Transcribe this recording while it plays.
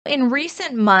In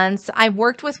recent months, I've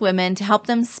worked with women to help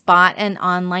them spot an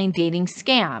online dating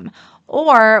scam,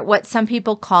 or what some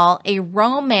people call a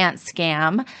romance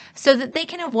scam, so that they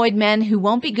can avoid men who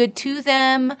won't be good to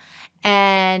them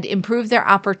and improve their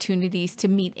opportunities to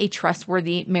meet a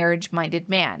trustworthy marriage-minded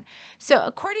man. So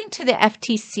according to the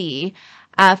FTC,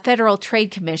 Federal Trade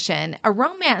Commission, a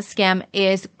romance scam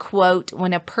is, quote,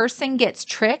 when a person gets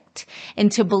tricked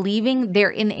into believing they're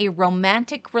in a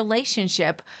romantic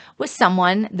relationship with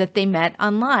someone that they met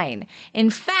online. In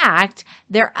fact,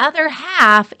 their other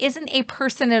half isn't a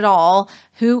person at all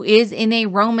who is in a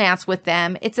romance with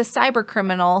them. It's a cyber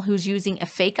criminal who's using a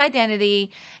fake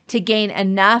identity to gain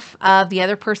enough of the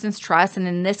other person's trust, and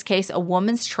in this case, a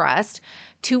woman's trust,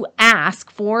 to ask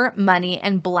for money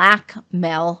and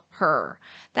blackmail her.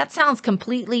 That sounds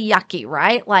completely yucky,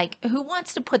 right? Like, who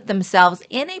wants to put themselves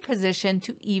in a position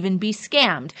to even be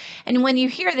scammed? And when you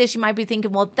hear this, you might be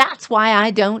thinking, well, that's why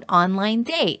I don't online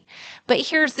date. But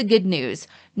here's the good news.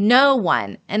 No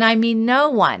one, and I mean no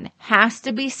one, has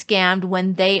to be scammed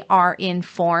when they are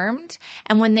informed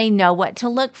and when they know what to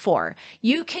look for.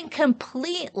 You can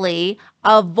completely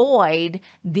avoid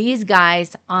these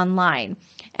guys online.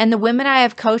 And the women I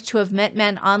have coached who have met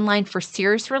men online for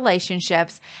serious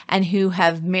relationships and who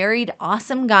have married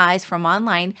awesome guys from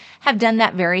online have done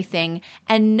that very thing,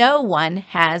 and no one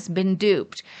has been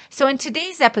duped. So in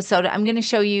today's episode, I'm going to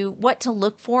show you what to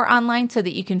look for online so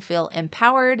that you can feel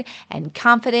empowered and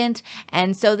confident,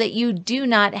 and so that you do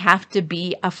not have to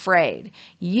be afraid.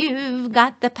 You've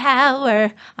got the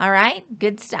power. All right?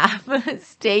 Good stuff.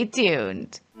 Stay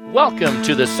tuned. Welcome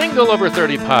to the Single Over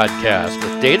 30 podcast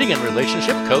with dating and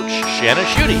relationship coach Shanna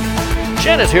Schutte.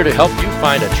 Shanna's here to help you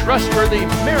find a trustworthy,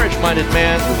 marriage-minded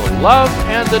man who will love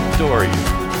and adore you.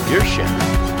 Here's Shanna.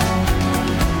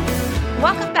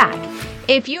 Welcome back.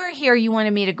 If you are here, you want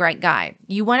to meet a great guy.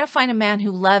 You want to find a man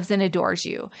who loves and adores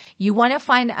you. You want to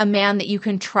find a man that you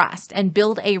can trust and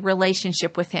build a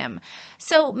relationship with him.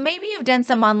 So maybe you've done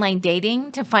some online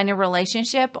dating to find a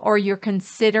relationship, or you're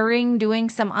considering doing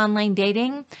some online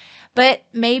dating, but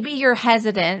maybe you're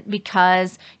hesitant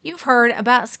because you've heard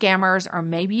about scammers, or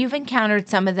maybe you've encountered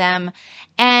some of them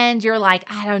and you're like,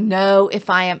 I don't know if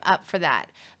I am up for that.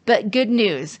 But good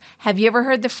news. Have you ever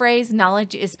heard the phrase,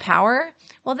 knowledge is power?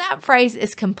 Well, that phrase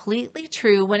is completely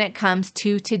true when it comes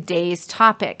to today's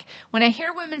topic. When I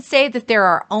hear women say that there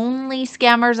are only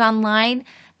scammers online,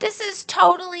 this is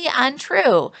totally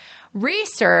untrue.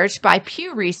 Research by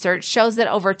Pew Research shows that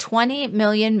over 20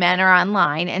 million men are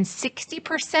online, and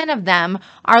 60% of them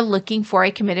are looking for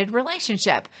a committed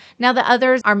relationship. Now, the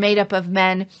others are made up of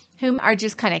men whom are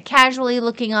just kind of casually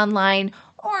looking online,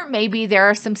 or maybe there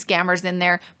are some scammers in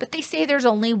there, but they say there's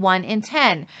only 1 in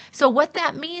 10. So what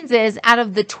that means is out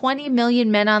of the 20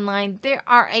 million men online, there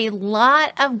are a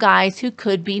lot of guys who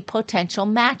could be potential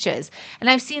matches. And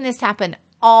I've seen this happen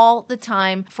all the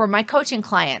time for my coaching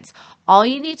clients. All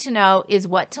you need to know is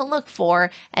what to look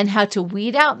for and how to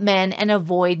weed out men and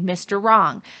avoid Mr.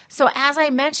 Wrong. So as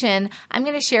I mentioned, I'm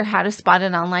going to share how to spot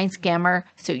an online scammer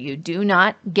so you do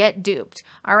not get duped.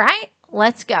 All right,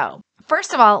 let's go.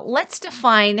 First of all, let's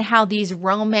define how these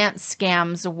romance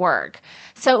scams work.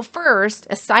 So first,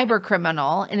 a cyber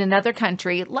criminal in another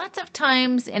country, lots of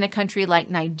times in a country like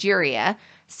Nigeria,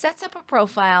 sets up a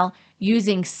profile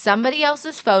using somebody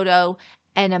else's photo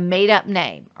and a made-up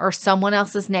name or someone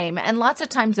else's name. And lots of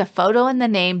times the photo and the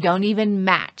name don't even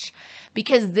match.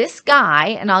 Because this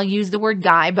guy, and I'll use the word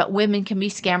guy, but women can be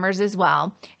scammers as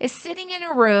well, is sitting in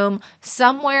a room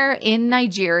somewhere in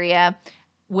Nigeria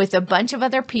with a bunch of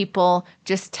other people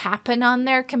just tapping on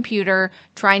their computer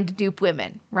trying to dupe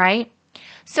women, right?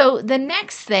 So the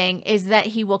next thing is that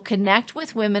he will connect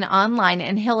with women online,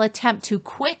 and he'll attempt to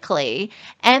quickly,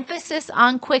 emphasis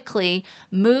on quickly,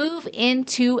 move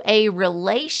into a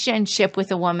relationship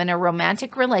with a woman, a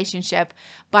romantic relationship,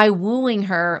 by wooing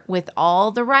her with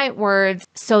all the right words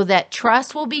so that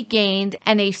trust will be gained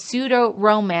and a pseudo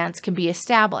romance can be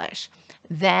established.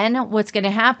 Then what's going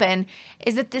to happen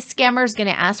is that this scammer is going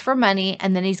to ask for money,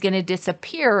 and then he's going to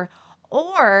disappear.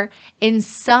 Or in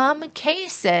some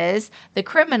cases, the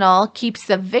criminal keeps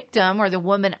the victim or the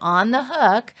woman on the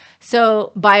hook.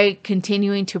 So by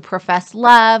continuing to profess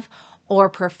love or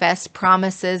profess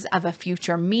promises of a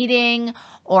future meeting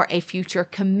or a future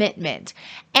commitment.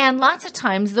 And lots of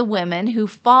times the women who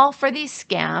fall for these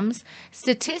scams,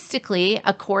 statistically,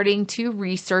 according to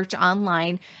research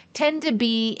online, tend to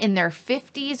be in their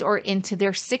 50s or into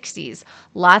their 60s.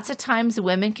 Lots of times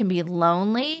women can be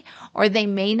lonely or they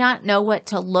may not know what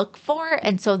to look for,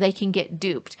 and so they can get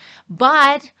duped.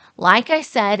 But like I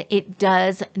said, it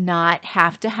does not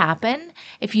have to happen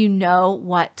if you know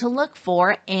what to look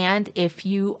for and if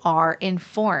you are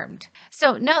informed.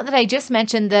 So note that I just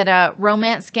mentioned that a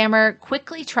romance scammer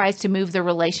quickly tries to move the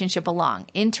relationship along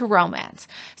into romance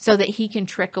so that he can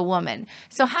trick a woman.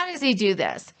 So how does he do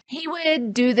this? He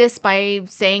would do this by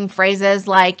saying phrases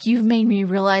like, "You've made me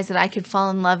realize that I could fall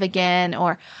in love again,"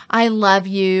 or "I love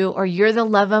you," or "You're the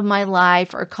love of my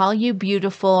life," or call you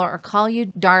beautiful, or call you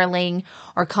darling,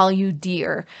 or call you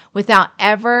dear, without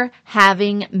ever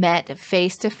having met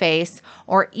face to face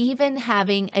or even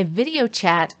having a video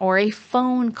chat or a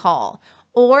phone call.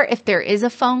 Or if there is a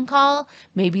phone call,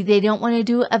 maybe they don't want to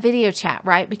do a video chat,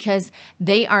 right? Because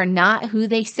they are not who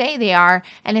they say they are.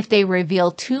 And if they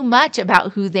reveal too much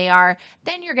about who they are,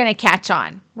 then you're going to catch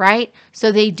on, right?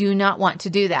 So they do not want to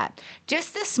do that.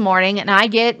 Just this morning, and I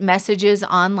get messages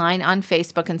online on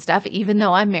Facebook and stuff, even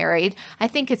though I'm married. I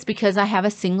think it's because I have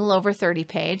a single over 30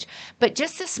 page. But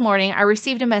just this morning, I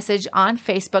received a message on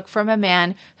Facebook from a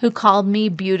man who called me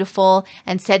beautiful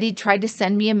and said he tried to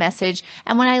send me a message.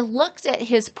 And when I looked at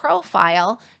his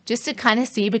profile, just to kind of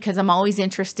see, because I'm always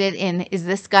interested in, is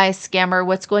this guy a scammer?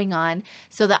 What's going on?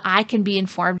 So that I can be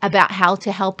informed about how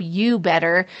to help you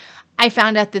better. I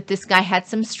found out that this guy had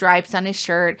some stripes on his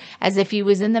shirt as if he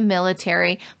was in the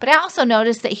military, but I also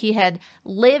noticed that he had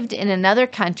lived in another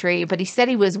country, but he said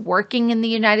he was working in the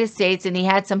United States and he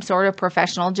had some sort of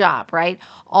professional job, right?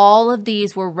 All of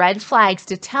these were red flags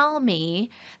to tell me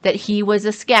that he was a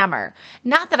scammer.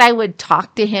 Not that I would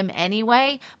talk to him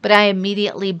anyway, but I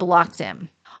immediately blocked him.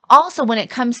 Also, when it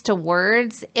comes to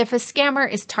words, if a scammer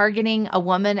is targeting a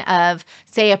woman of,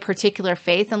 say, a particular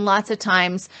faith, and lots of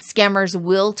times scammers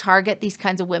will target these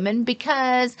kinds of women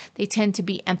because they tend to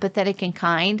be empathetic and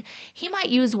kind, he might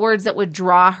use words that would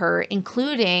draw her,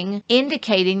 including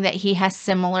indicating that he has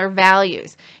similar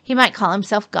values. He might call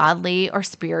himself godly or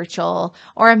spiritual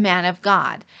or a man of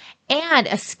God. And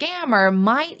a scammer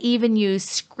might even use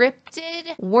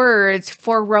scripted words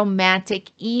for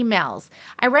romantic emails.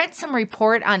 I read some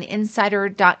report on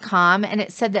insider.com and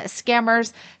it said that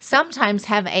scammers sometimes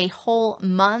have a whole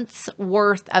month's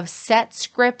worth of set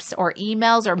scripts or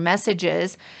emails or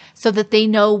messages so that they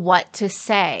know what to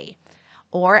say.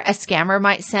 Or a scammer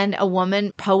might send a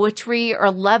woman poetry or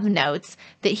love notes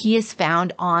that he has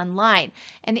found online.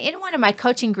 And in one of my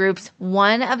coaching groups,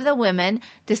 one of the women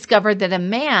discovered that a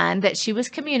man that she was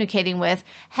communicating with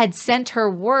had sent her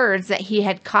words that he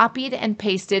had copied and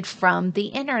pasted from the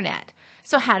internet.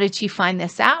 So how did she find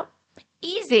this out?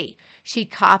 Easy. She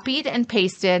copied and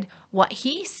pasted what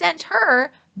he sent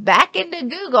her back into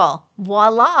Google.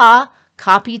 Voila,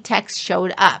 copy text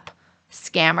showed up.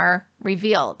 Scammer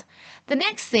revealed. The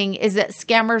next thing is that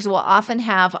scammers will often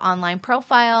have online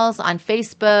profiles on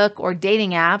Facebook or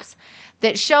dating apps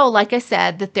that show, like I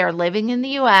said, that they're living in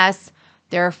the US,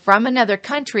 they're from another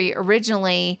country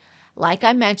originally, like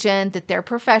I mentioned, that they're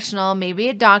professional, maybe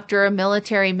a doctor, a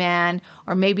military man,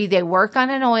 or maybe they work on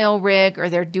an oil rig or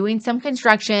they're doing some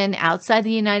construction outside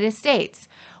the United States,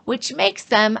 which makes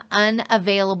them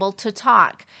unavailable to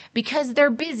talk because they're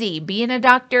busy being a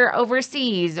doctor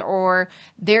overseas, or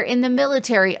they're in the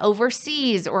military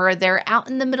overseas, or they're out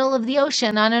in the middle of the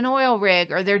ocean on an oil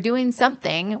rig, or they're doing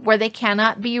something where they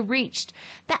cannot be reached.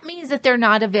 That means that they're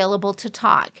not available to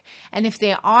talk. And if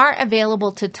they are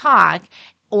available to talk,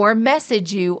 or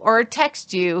message you or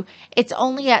text you, it's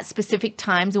only at specific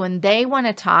times when they want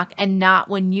to talk and not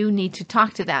when you need to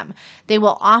talk to them. They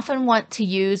will often want to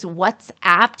use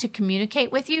WhatsApp to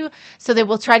communicate with you, so they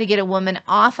will try to get a woman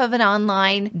off of an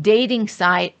online dating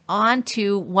site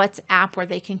onto WhatsApp where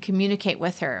they can communicate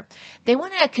with her. They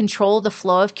want to control the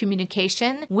flow of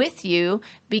communication with you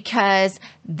because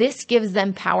this gives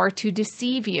them power to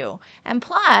deceive you. And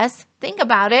plus, think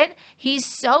about it. He's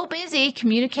so busy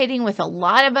communicating with a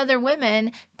lot of other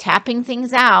women, tapping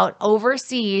things out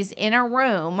overseas in a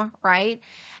room, right?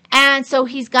 And so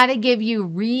he's got to give you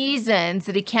reasons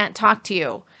that he can't talk to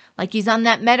you. Like he's on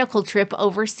that medical trip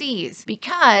overseas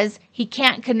because he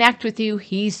can't connect with you.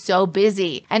 He's so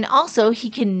busy. And also he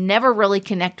can never really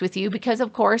connect with you because,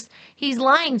 of course, he's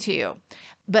lying to you.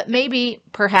 But maybe,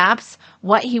 perhaps,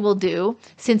 what he will do,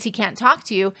 since he can't talk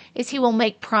to you, is he will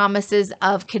make promises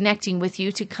of connecting with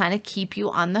you to kind of keep you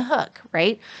on the hook,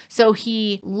 right? So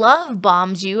he love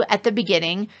bombs you at the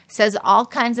beginning, says all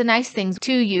kinds of nice things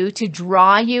to you to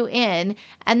draw you in,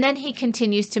 and then he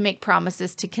continues to make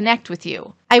promises to connect with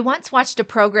you. I once watched a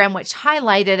program which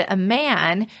highlighted a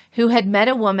man who had met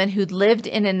a woman who'd lived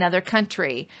in another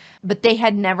country, but they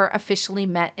had never officially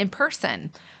met in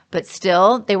person. But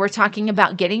still, they were talking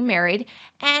about getting married,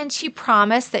 and she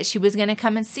promised that she was going to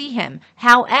come and see him.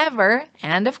 However,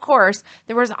 and of course,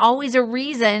 there was always a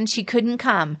reason she couldn't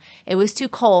come. It was too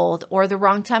cold, or the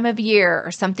wrong time of year,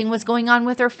 or something was going on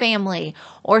with her family,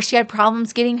 or she had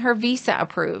problems getting her visa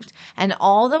approved. And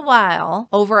all the while,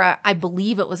 I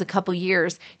believe it was a couple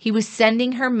years, he was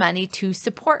sending her money to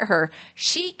support her.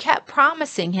 She kept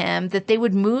promising him that they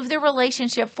would move the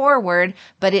relationship forward,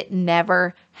 but it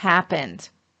never happened.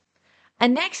 A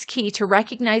next key to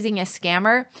recognizing a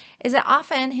scammer is that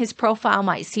often his profile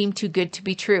might seem too good to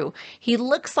be true. He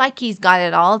looks like he's got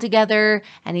it all together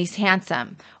and he's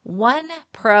handsome. One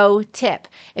pro tip: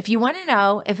 if you want to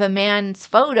know if a man's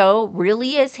photo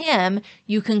really is him,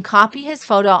 you can copy his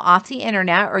photo off the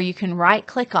internet, or you can right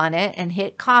click on it and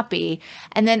hit copy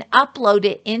and then upload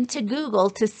it into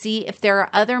Google to see if there are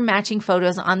other matching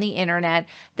photos on the internet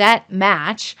that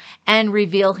match and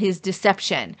reveal his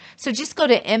deception. So just go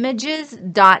to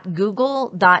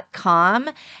images.google.com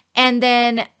and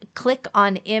then click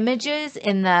on images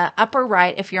in the upper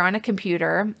right if you're on a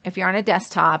computer, if you're on a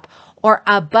desktop, or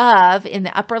above in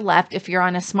the upper left if you're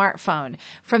on a smartphone.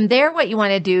 From there, what you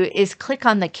want to do is click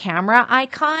on the camera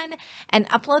icon and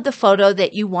upload the photo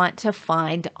that you want to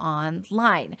find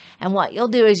online. And what you'll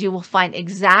do is you will find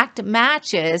exact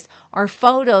matches or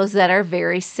photos that are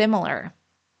very similar.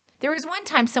 There was one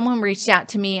time someone reached out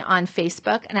to me on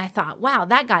Facebook and I thought, wow,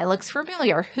 that guy looks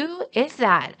familiar. Who is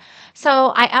that?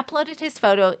 So I uploaded his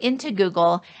photo into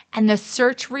Google and the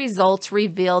search results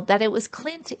revealed that it was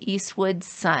Clint Eastwood's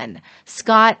son,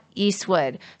 Scott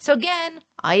Eastwood. So again,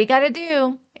 all you got to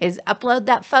do is upload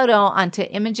that photo onto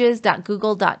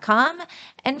images.google.com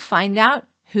and find out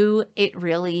who it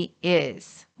really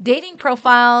is. Dating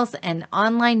profiles and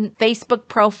online Facebook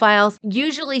profiles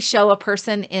usually show a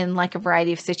person in like a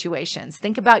variety of situations.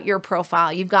 Think about your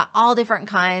profile. You've got all different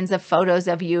kinds of photos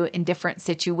of you in different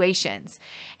situations.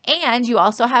 And you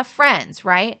also have friends,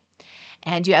 right?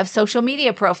 And you have social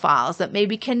media profiles that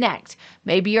maybe connect.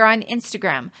 Maybe you're on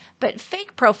Instagram. But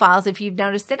fake profiles, if you've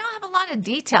noticed, they don't have a lot of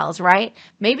details, right?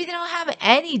 Maybe they don't have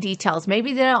any details.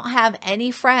 Maybe they don't have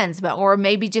any friends, or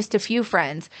maybe just a few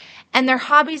friends. And their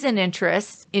hobbies and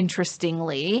interests,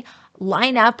 interestingly,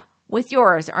 line up with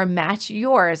yours or match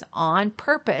yours on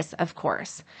purpose, of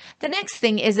course. The next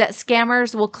thing is that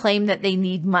scammers will claim that they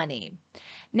need money.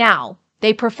 Now,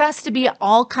 they profess to be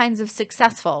all kinds of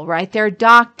successful, right? They're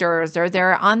doctors or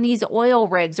they're on these oil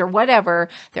rigs or whatever.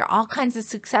 They're all kinds of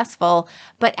successful.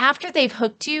 But after they've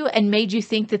hooked you and made you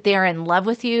think that they're in love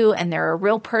with you and they're a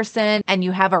real person and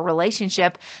you have a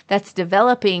relationship that's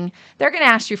developing, they're going to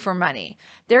ask you for money.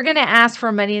 They're going to ask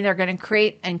for money and they're going to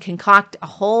create and concoct a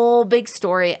whole big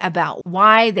story about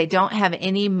why they don't have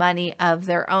any money of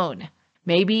their own.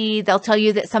 Maybe they'll tell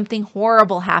you that something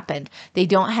horrible happened. They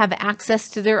don't have access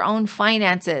to their own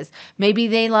finances. Maybe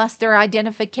they lost their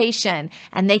identification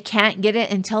and they can't get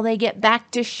it until they get back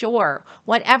to shore.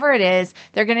 Whatever it is,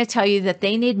 they're going to tell you that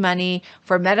they need money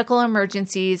for medical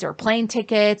emergencies or plane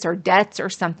tickets or debts or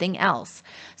something else.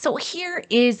 So here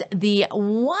is the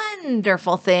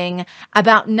wonderful thing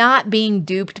about not being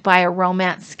duped by a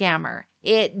romance scammer.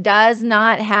 It does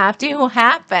not have to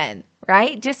happen.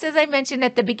 Right? Just as I mentioned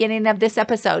at the beginning of this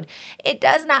episode, it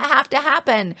does not have to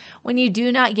happen when you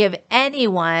do not give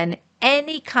anyone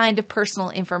any kind of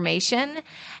personal information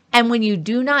and when you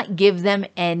do not give them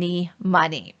any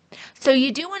money. So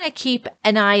you do want to keep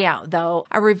an eye out, though.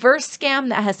 A reverse scam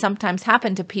that has sometimes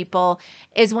happened to people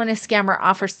is when a scammer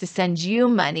offers to send you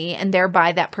money and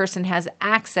thereby that person has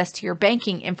access to your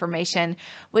banking information,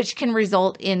 which can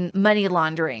result in money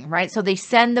laundering, right? So they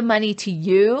send the money to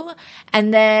you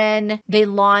and then they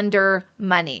launder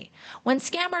money. When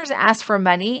scammers ask for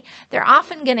money, they're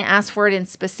often going to ask for it in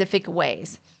specific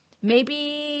ways.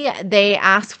 Maybe they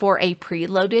ask for a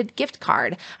preloaded gift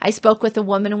card. I spoke with a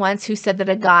woman once who said that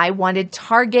a guy wanted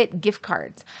Target gift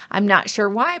cards. I'm not sure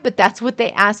why, but that's what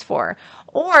they asked for.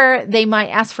 Or they might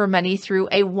ask for money through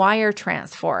a wire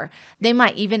transfer. They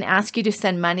might even ask you to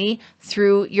send money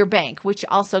through your bank, which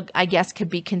also, I guess, could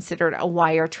be considered a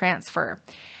wire transfer.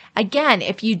 Again,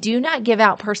 if you do not give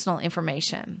out personal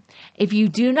information, if you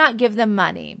do not give them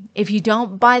money, if you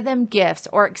don't buy them gifts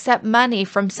or accept money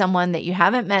from someone that you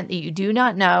haven't met, that you do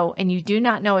not know, and you do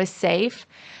not know is safe,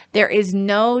 there is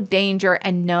no danger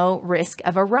and no risk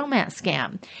of a romance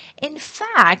scam. In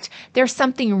fact, there's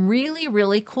something really,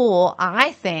 really cool,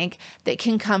 I think, that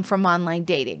can come from online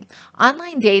dating.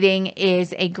 Online dating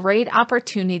is a great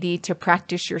opportunity to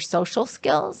practice your social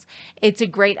skills. It's a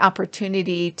great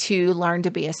opportunity to learn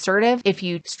to be assertive if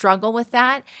you struggle with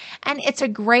that. And it's a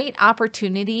great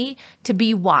opportunity to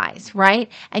be wise,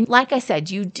 right? And like I said,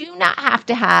 you do not have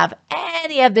to have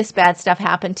any of this bad stuff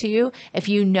happen to you if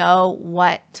you know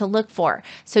what to look for.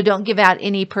 So don't give out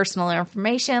any personal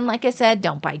information. Like I said,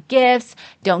 don't buy gifts,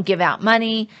 don't give out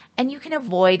money, and you can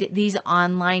avoid these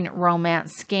online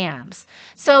romance scams.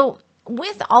 So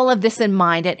with all of this in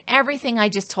mind and everything I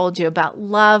just told you about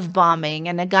love bombing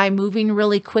and a guy moving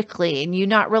really quickly and you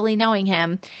not really knowing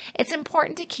him, it's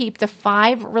important to keep the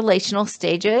 5 relational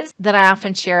stages that I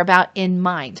often share about in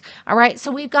mind. All right,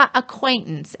 so we've got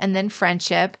acquaintance and then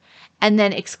friendship, and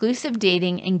then exclusive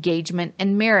dating, engagement,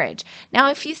 and marriage. Now,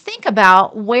 if you think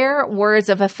about where words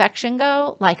of affection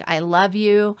go, like I love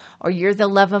you, or you're the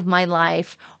love of my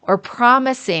life, or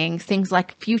promising things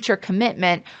like future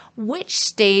commitment, which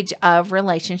stage of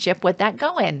relationship would that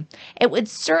go in? It would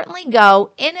certainly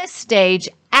go in a stage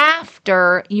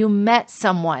after you met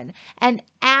someone and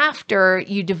after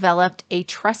you developed a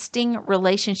trusting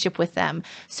relationship with them.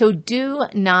 So do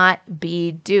not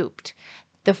be duped.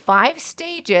 The 5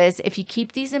 stages, if you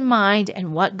keep these in mind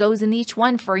and what goes in each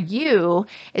one for you,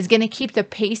 is going to keep the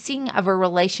pacing of a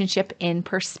relationship in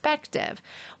perspective.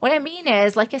 What I mean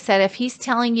is, like I said, if he's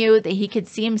telling you that he could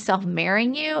see himself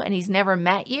marrying you and he's never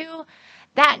met you,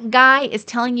 that guy is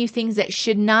telling you things that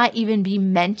should not even be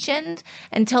mentioned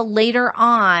until later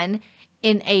on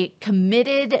in a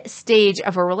committed stage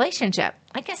of a relationship.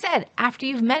 Like I said, after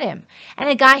you've met him. And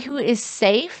a guy who is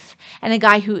safe and a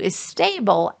guy who is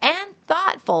stable and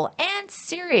thoughtful and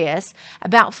serious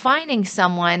about finding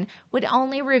someone would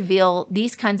only reveal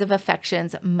these kinds of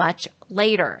affections much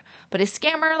later. But a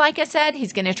scammer, like I said,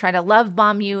 he's going to try to love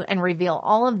bomb you and reveal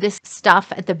all of this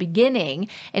stuff at the beginning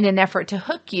in an effort to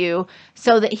hook you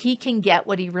so that he can get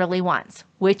what he really wants,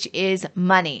 which is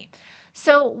money.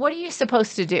 So what are you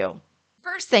supposed to do?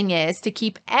 First thing is to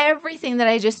keep everything that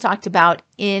I just talked about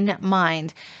in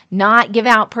mind, not give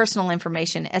out personal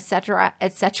information, etc.,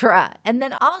 etc. And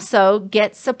then also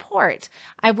get support.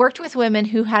 I've worked with women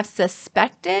who have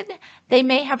suspected they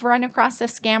may have run across a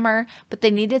scammer, but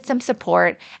they needed some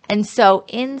support. And so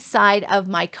inside of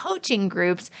my coaching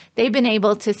groups, they've been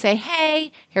able to say,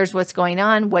 hey, here's what's going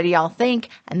on. What do y'all think?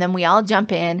 And then we all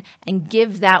jump in and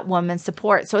give that woman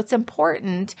support. So it's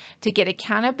important to get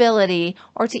accountability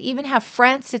or to even have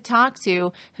friends to talk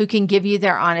to who can give you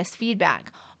their honest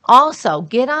feedback. Also,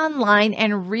 get online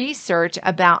and research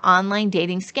about online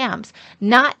dating scams,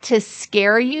 not to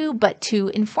scare you, but to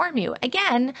inform you.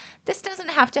 Again, this doesn't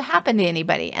have to happen to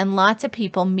anybody, and lots of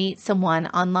people meet someone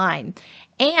online.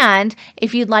 And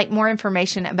if you'd like more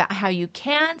information about how you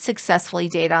can successfully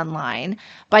date online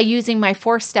by using my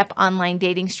 4-step online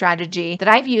dating strategy that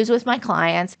I've used with my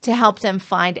clients to help them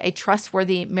find a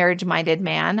trustworthy marriage-minded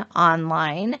man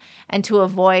online and to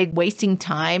avoid wasting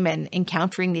time and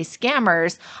encountering these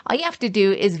scammers, all you have to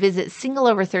do is visit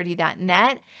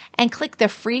singleover30.net and click the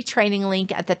free training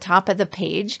link at the top of the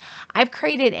page. I've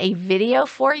created a video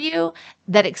for you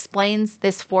that explains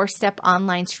this 4-step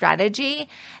online strategy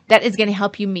that is going to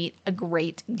help you meet a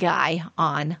great guy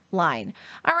online.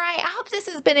 All right, I hope this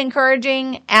has been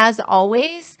encouraging as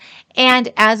always.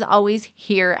 And as always,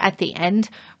 here at the end,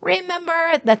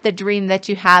 remember that the dream that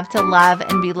you have to love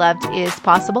and be loved is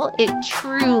possible. It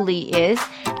truly is.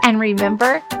 And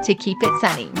remember to keep it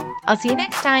sunny. I'll see you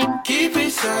next time. Keep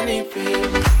it sunny,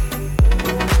 baby.